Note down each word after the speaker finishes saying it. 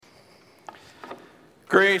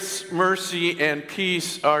Grace, mercy, and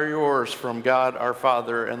peace are yours from God our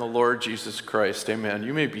Father and the Lord Jesus Christ. Amen.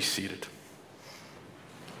 You may be seated.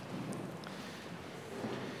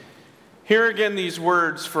 Hear again these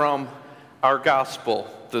words from our gospel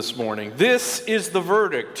this morning. This is the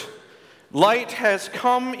verdict. Light has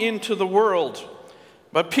come into the world,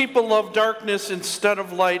 but people love darkness instead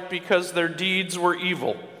of light because their deeds were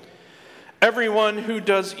evil. Everyone who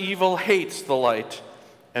does evil hates the light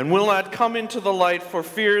and will not come into the light for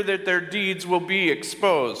fear that their deeds will be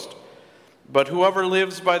exposed. But whoever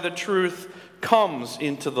lives by the truth comes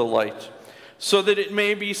into the light, so that it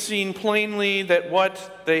may be seen plainly that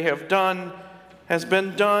what they have done has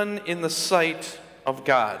been done in the sight of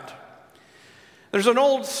God. There's an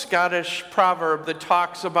old Scottish proverb that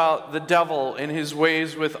talks about the devil and his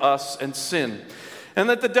ways with us and sin, and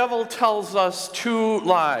that the devil tells us two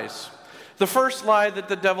lies. The first lie that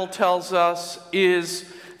the devil tells us is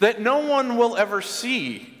that no one will ever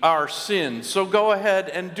see our sin, so go ahead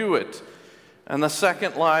and do it. And the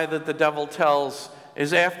second lie that the devil tells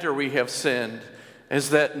is after we have sinned, is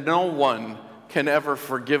that no one can ever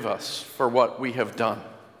forgive us for what we have done.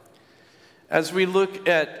 As we look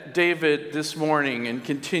at David this morning and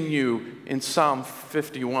continue in Psalm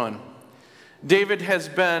 51, David has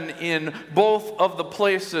been in both of the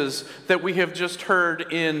places that we have just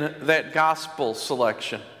heard in that gospel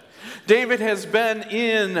selection. David has been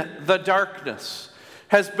in the darkness,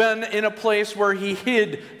 has been in a place where he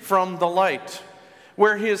hid from the light,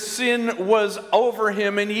 where his sin was over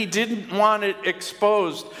him and he didn't want it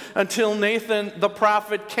exposed until Nathan the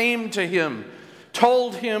prophet came to him,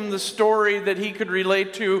 told him the story that he could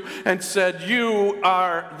relate to, and said, "You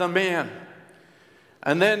are the man."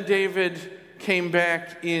 And then David came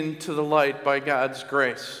back into the light by God's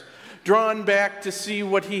grace, drawn back to see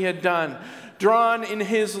what he had done, drawn in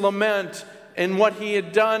his lament and what he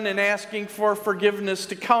had done and asking for forgiveness,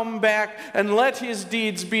 to come back and let his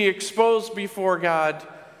deeds be exposed before God,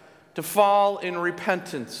 to fall in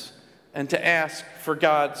repentance and to ask for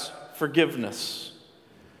God's forgiveness.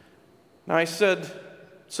 Now, I said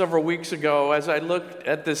several weeks ago, as I looked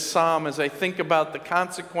at this psalm, as I think about the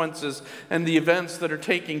consequences and the events that are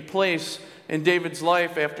taking place in David's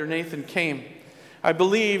life after Nathan came, I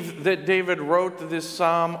believe that David wrote this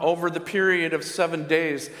psalm over the period of 7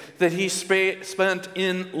 days that he spent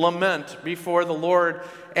in lament before the Lord,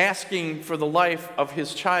 asking for the life of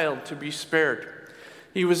his child to be spared.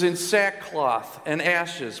 He was in sackcloth and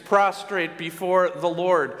ashes, prostrate before the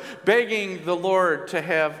Lord, begging the Lord to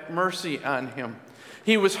have mercy on him.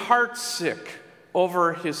 He was heartsick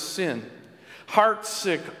over his sin,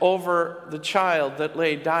 heartsick over the child that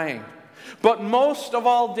lay dying. But most of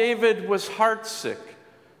all, David was heartsick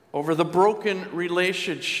over the broken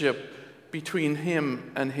relationship between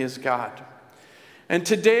him and his God. And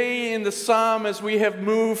today in the psalm, as we have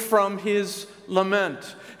moved from his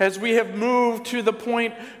lament, as we have moved to the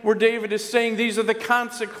point where David is saying, these are the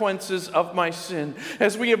consequences of my sin,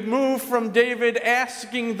 as we have moved from David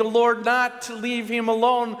asking the Lord not to leave him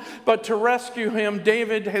alone, but to rescue him,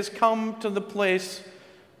 David has come to the place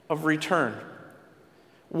of return.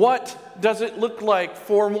 What does it look like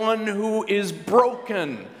for one who is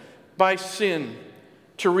broken by sin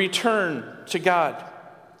to return to God?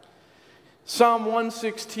 Psalm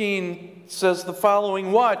 116 says the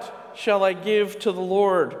following: "What shall I give to the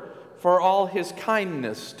Lord for all his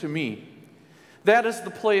kindness to me?" That is the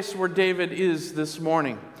place where David is this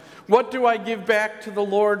morning. What do I give back to the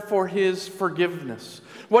Lord for his forgiveness?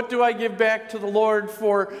 What do I give back to the Lord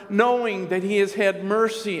for knowing that he has had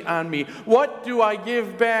mercy on me? What do I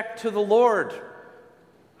give back to the Lord?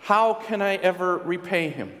 How can I ever repay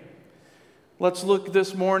him? Let's look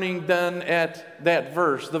this morning then at that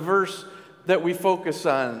verse, the verse that we focus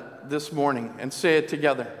on this morning, and say it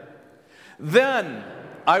together. "Then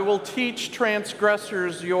I will teach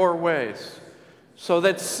transgressors your ways, so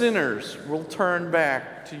that sinners will turn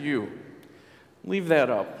back to you." Leave that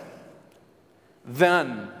up.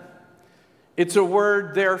 Then. It's a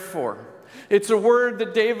word, therefore. It's a word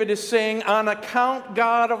that David is saying, on account,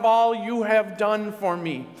 God, of all you have done for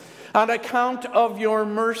me, on account of your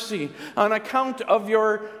mercy, on account of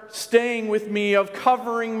your staying with me, of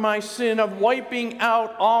covering my sin, of wiping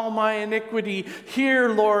out all my iniquity, here,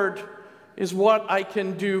 Lord, is what I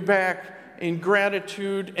can do back in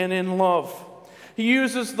gratitude and in love. He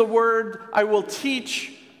uses the word, "I will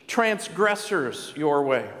teach transgressors your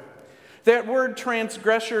way." That word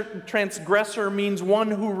transgressor means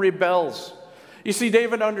one who rebels. You see,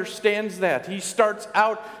 David understands that. He starts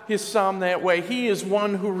out his psalm that way. He is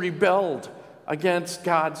one who rebelled against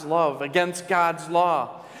God's love, against God's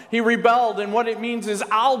law. He rebelled, and what it means is,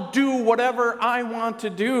 I'll do whatever I want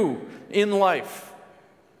to do in life.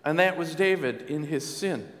 and that was David in his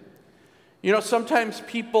sin. You know, sometimes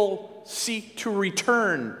people seek to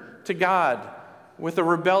return to God with a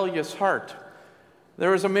rebellious heart.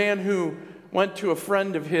 There was a man who went to a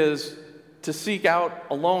friend of his to seek out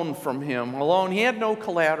a loan from him. A loan, he had no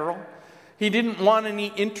collateral. He didn't want any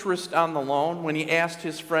interest on the loan when he asked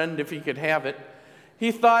his friend if he could have it.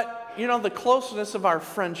 He thought, you know, the closeness of our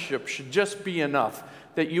friendship should just be enough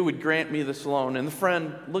that you would grant me this loan. And the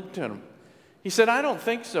friend looked at him. He said, I don't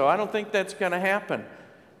think so. I don't think that's going to happen.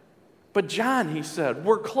 But John, he said,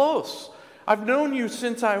 we're close. I've known you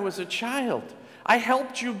since I was a child. I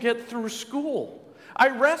helped you get through school. I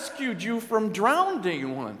rescued you from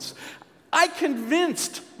drowning once. I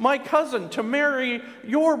convinced my cousin to marry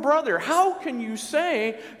your brother. How can you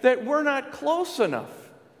say that we're not close enough?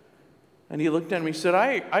 And he looked at me and said,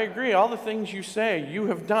 I agree, all the things you say you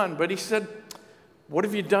have done. But he said, what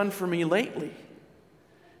have you done for me lately?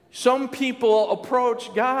 Some people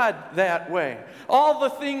approach God that way. All the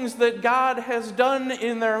things that God has done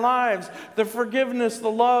in their lives, the forgiveness, the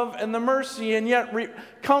love, and the mercy, and yet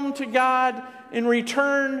come to God in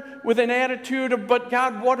return with an attitude of, but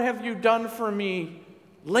God, what have you done for me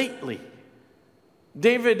lately?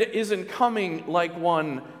 David isn't coming like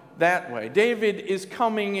one that way. David is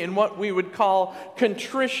coming in what we would call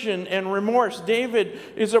contrition and remorse. David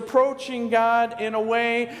is approaching God in a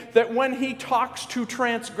way that when he talks to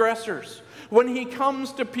transgressors, when he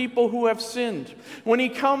comes to people who have sinned, when he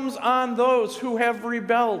comes on those who have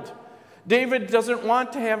rebelled, David doesn't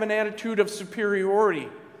want to have an attitude of superiority.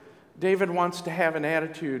 David wants to have an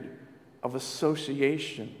attitude of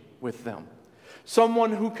association with them.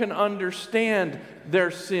 Someone who can understand their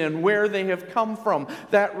sin, where they have come from,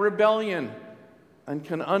 that rebellion, and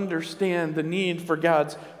can understand the need for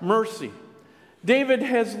God's mercy. David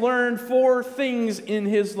has learned 4 things in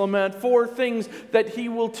his lament, 4 things that he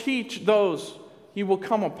will teach those he will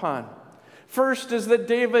come upon. First is that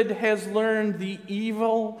David has learned the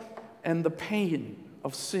evil and the pain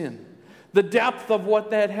of sin, the depth of what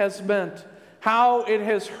that has meant, how it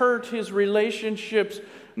has hurt his relationships,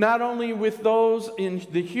 not only with those in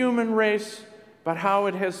the human race, but how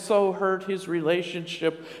it has so hurt his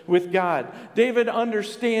relationship with God. David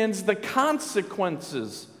understands the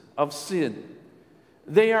consequences of sin.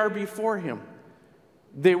 They are before him.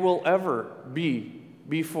 They will ever be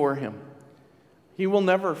before him. He will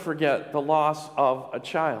never forget the loss of a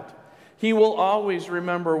child. He will always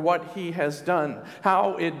remember what he has done,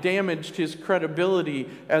 how it damaged his credibility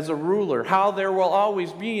as a ruler, how there will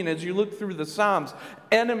always be, and as you look through the Psalms,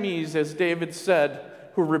 enemies, as David said,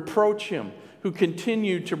 who reproach him, who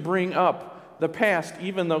continue to bring up the past,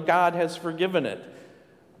 even though God has forgiven it.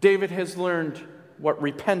 David has learned what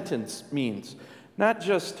repentance means. Not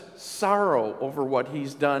just sorrow over what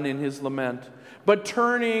he's done in his lament, but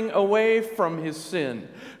turning away from his sin,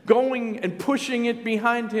 going and pushing it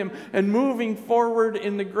behind him and moving forward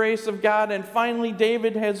in the grace of God. And finally,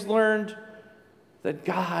 David has learned that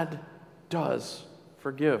God does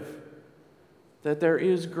forgive, that there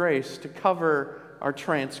is grace to cover our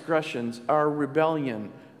transgressions, our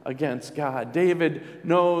rebellion against God. David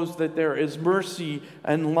knows that there is mercy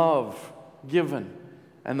and love given,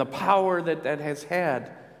 and the power that that has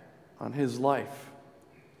had on his life.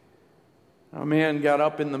 A man got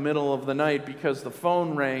up in the middle of the night because the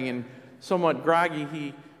phone rang, and somewhat groggy,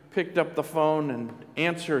 he picked up the phone and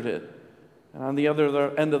answered it. And on the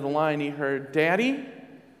other end of the line, he heard, "Daddy?" And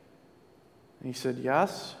he said,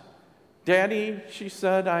 "Yes." "Daddy," she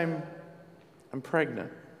said, I'm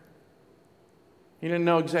pregnant." He didn't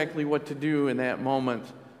know exactly what to do in that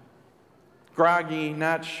moment. Groggy,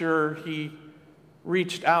 not sure, he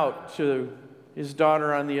reached out to his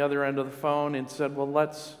daughter on the other end of the phone and said, "Well,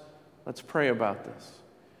 let's pray about this."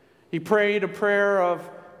 He prayed a prayer of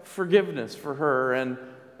forgiveness for her and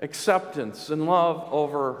acceptance and love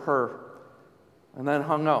over her, and then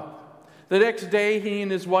hung up. The next day, he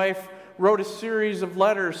and his wife wrote a series of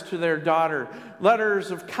letters to their daughter,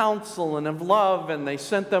 letters of counsel and of love, and they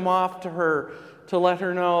sent them off to her to let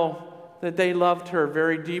her know that they loved her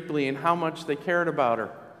very deeply and how much they cared about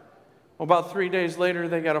her. Well, about 3 days later,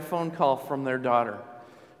 they got a phone call from their daughter.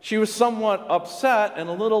 She was somewhat upset and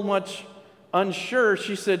a little much unsure.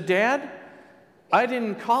 She said, "Dad, I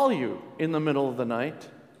didn't call you in the middle of the night.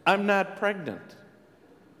 I'm not pregnant.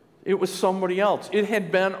 It was somebody else. It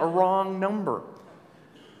had been a wrong number."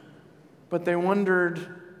 But they wondered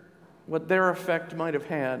what their effect might have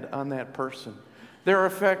had on that person. Their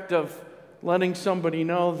effect of letting somebody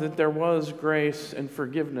know that there was grace and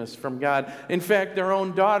forgiveness from God. In fact, their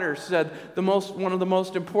own daughter said one of the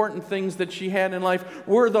most important things that she had in life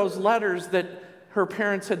were those letters that her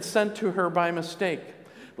parents had sent to her by mistake.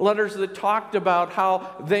 letters that talked about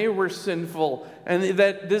how they were sinful and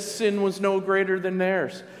that this sin was no greater than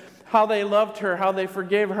theirs. How they loved her, how they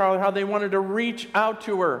forgave her, how they wanted to reach out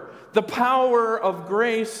to her. The power of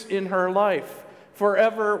grace in her life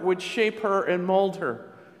forever would shape her and mold her.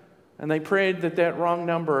 And they prayed that that wrong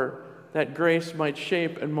number, that grace might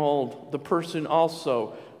shape and mold the person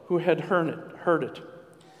also who had heard it.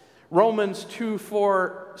 Romans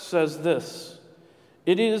 2:4 says this,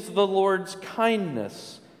 "It is the Lord's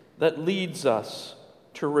kindness that leads us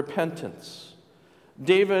to repentance."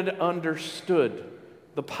 David understood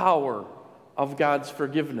the power of God's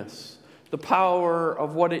forgiveness, the power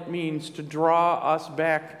of what it means to draw us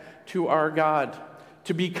back to our God,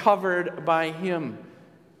 to be covered by Him,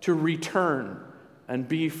 to return and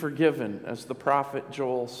be forgiven, as the prophet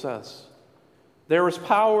Joel says. There is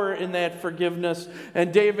power in that forgiveness,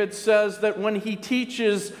 and David says that when he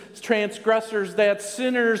teaches transgressors that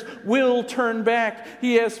sinners will turn back,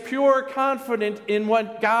 he has pure confidence in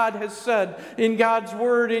what God has said, in God's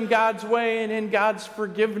word, in God's way, and in God's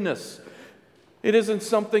forgiveness. It isn't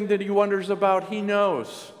something that he wonders about, he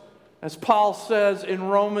knows. As Paul says in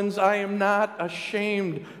Romans, "I am not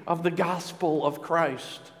ashamed of the gospel of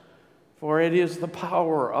Christ, for it is the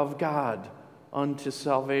power of God unto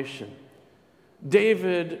salvation."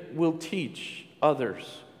 David will teach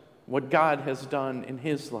others what God has done in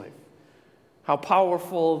his life. How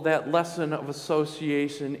powerful that lesson of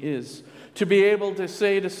association is. To be able to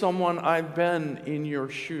say to someone, "I've been in your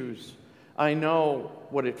shoes. I know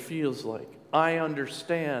what it feels like. I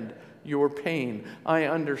understand your pain. I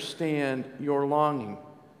understand your longing.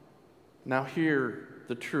 Now hear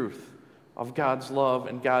the truth of God's love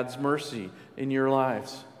and God's mercy in your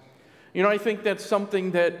lives." You know, I think that's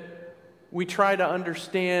something that we try to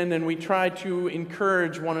understand, and we try to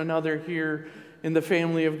encourage one another here in the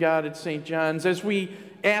family of God at St. John's as we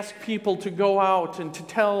ask people to go out and to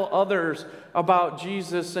tell others about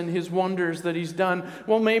Jesus and His wonders that He's done.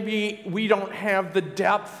 Well, maybe we don't have the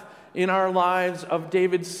depth in our lives of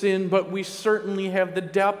David's sin, but we certainly have the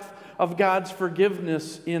depth of God's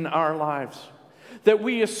forgiveness in our lives. That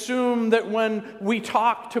we assume that when we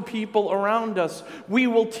talk to people around us, we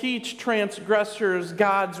will teach transgressors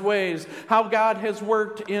God's ways, how God has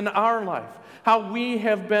worked in our life, how we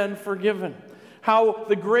have been forgiven, how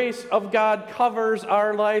the grace of God covers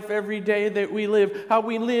our life every day that we live, how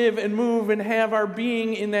we live and move and have our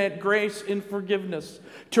being in that grace and forgiveness,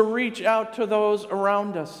 to reach out to those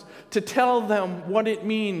around us, to tell them what it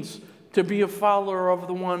means to be a follower of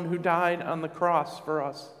the one who died on the cross for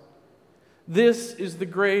us. This is the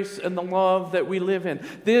grace and the love that we live in.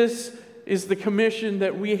 This is the commission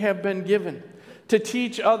that we have been given, to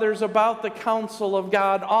teach others about the counsel of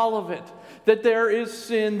God, all of it. That there is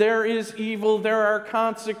sin, there is evil, there are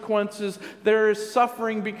consequences, there is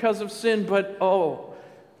suffering because of sin, but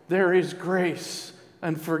there is grace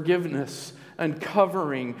and forgiveness and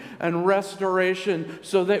covering and restoration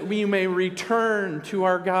so that we may return to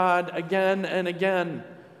our God again and again,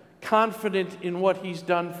 confident in what He's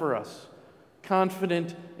done for us.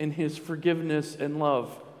 Confident in His forgiveness and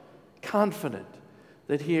love, confident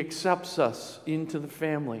that He accepts us into the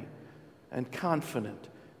family, and confident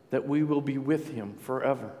that we will be with Him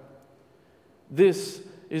forever. This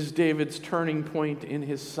is David's turning point in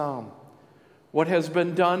his psalm. What has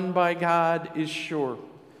been done by God is sure.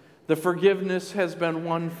 The forgiveness has been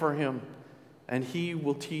won for him, and he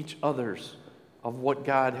will teach others of what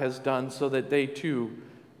God has done so that they too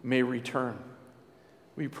may return.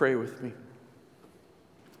 Will you pray with me?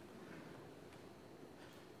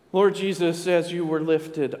 Lord Jesus, as you were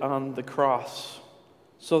lifted on the cross,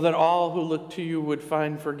 so that all who look to you would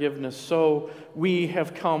find forgiveness, so we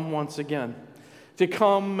have come once again, to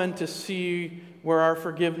come and to see where our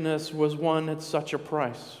forgiveness was won at such a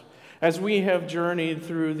price. As we have journeyed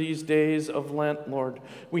through these days of Lent, Lord,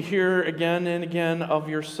 we hear again and again of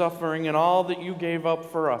your suffering and all that you gave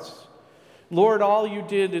up for us. Lord, all you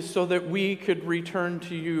did is so that we could return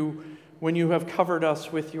to you when you have covered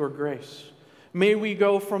us with your grace. May we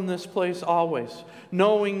go from this place always,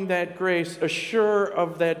 knowing that grace, assured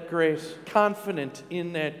of that grace, confident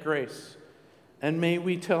in that grace. And may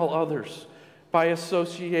we tell others, by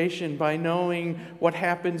association, by knowing what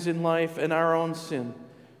happens in life and our own sin,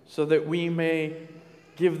 so that we may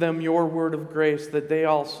give them your word of grace, that they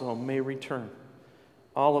also may return.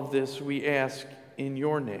 All of this we ask in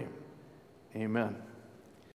your name. Amen.